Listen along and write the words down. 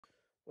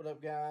What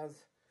up, guys?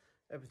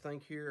 Everything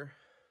here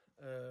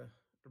to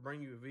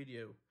bring you a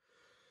video.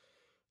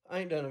 I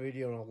ain't done a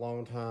video in a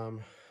long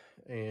time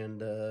and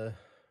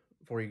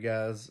for you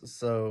guys,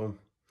 so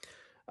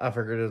I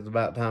figured it was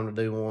about time to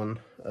do one.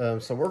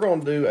 So we're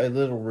going to do a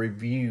little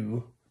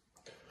review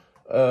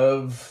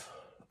of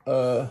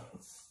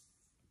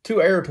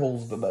two air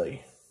tools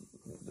today.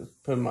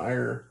 Just put my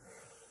air,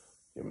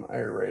 get my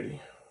air ready.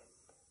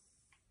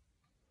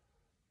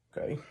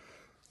 Okay.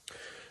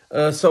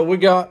 So we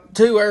got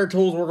two air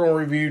tools we're going to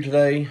review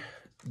today.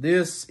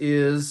 This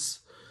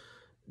is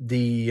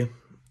the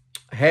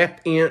 1/2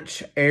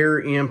 inch air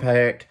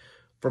impact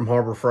from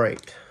Harbor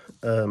Freight.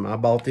 I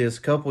bought this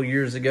a couple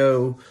years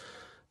ago.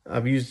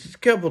 I've used it a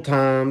couple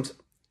times.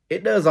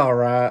 It does all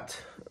right,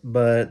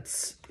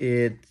 but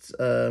it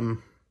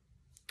don't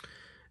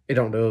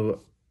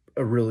do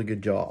a really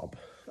good job.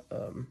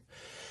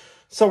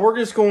 So we're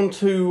just going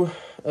to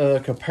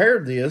compare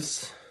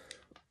this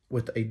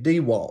with a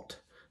Dewalt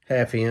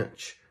 1/2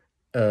 inch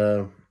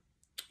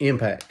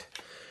impact.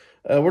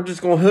 We're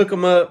just going to hook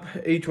them up,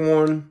 each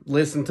one,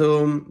 listen to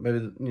them,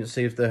 maybe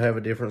see if they have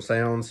a different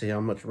sound, see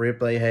how much rip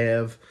they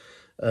have.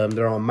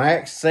 They're on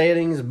max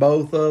settings,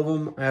 both of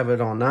them. I have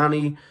it on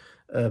 90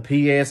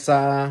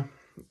 PSI.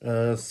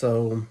 And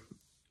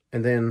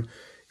then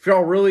if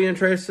y'all really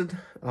interested,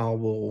 I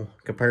will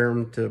compare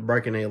them to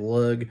breaking a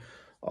lug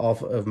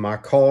off of my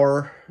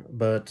car,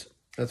 but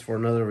that's for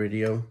another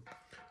video.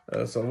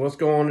 So let's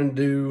go on and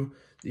do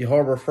the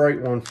Harbor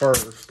Freight one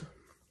first.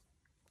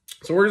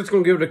 So we're just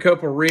going to give it a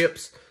couple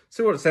rips,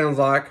 see what it sounds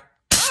like.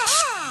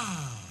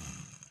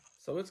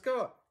 So it's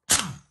got,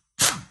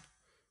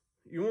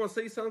 you want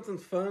to see something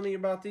funny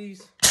about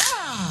these?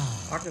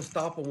 I can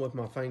stop them with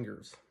my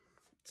fingers.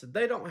 So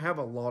they don't have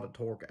a lot of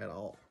torque at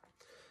all.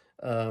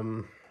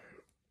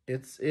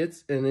 It's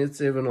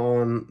even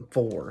on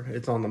 4.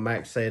 It's on the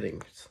max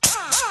settings.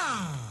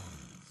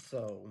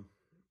 So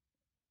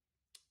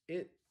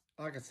it,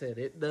 like I said,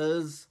 it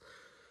does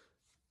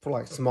for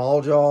like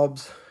small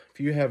jobs. If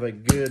you have a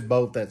good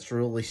boat that's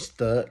really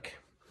stuck,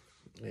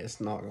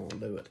 it's not going to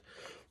do it.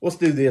 Let's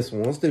do this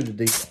one. Let's do the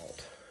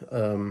default.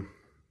 So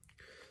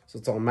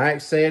it's on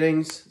max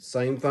settings,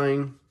 same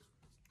thing.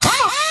 Do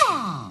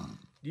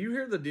you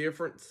hear the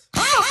difference?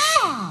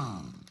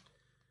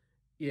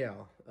 Yeah.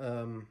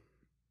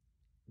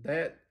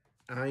 That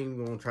I ain't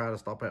going to try to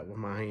stop that with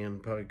my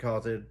hand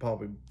because it'd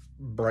probably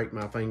break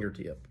my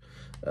fingertip.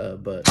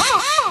 But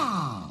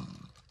so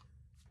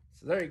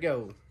there you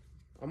go.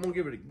 I'm going to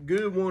give it a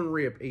good one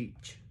rip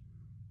each.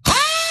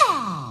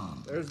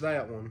 There's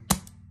that one.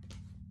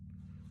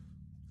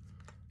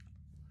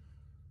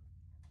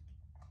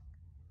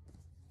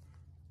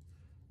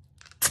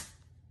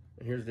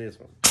 And here's this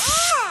one.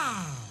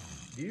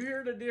 Do you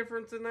hear the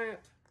difference in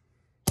that?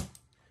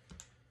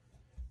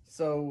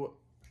 So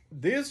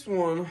this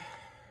one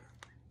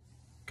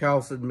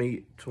costed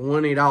me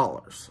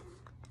 $20.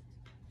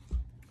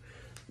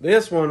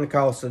 This one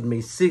costed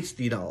me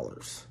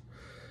 $60.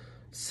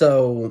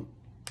 So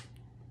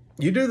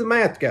you do the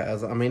math,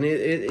 guys. I mean,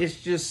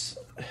 it's just,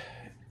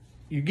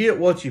 you get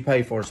what you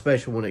pay for,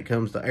 especially when it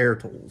comes to air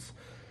tools,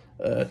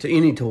 to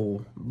any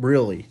tool,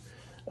 really.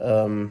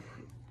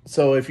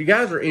 So if you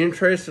guys are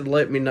interested,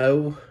 let me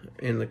know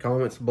in the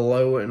comments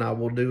below, and I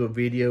will do a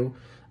video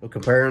of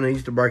comparing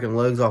these to breaking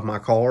lugs off my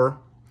car.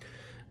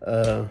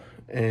 So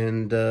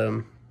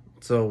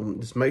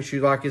just make sure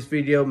you like this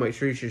video. Make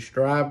sure you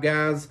subscribe,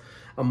 guys.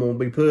 I'm going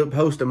to be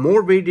posting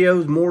more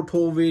videos, more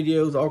tool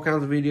videos, all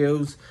kinds of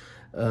videos.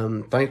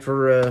 Thanks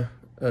for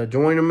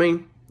joining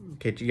me.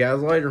 Catch you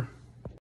guys later.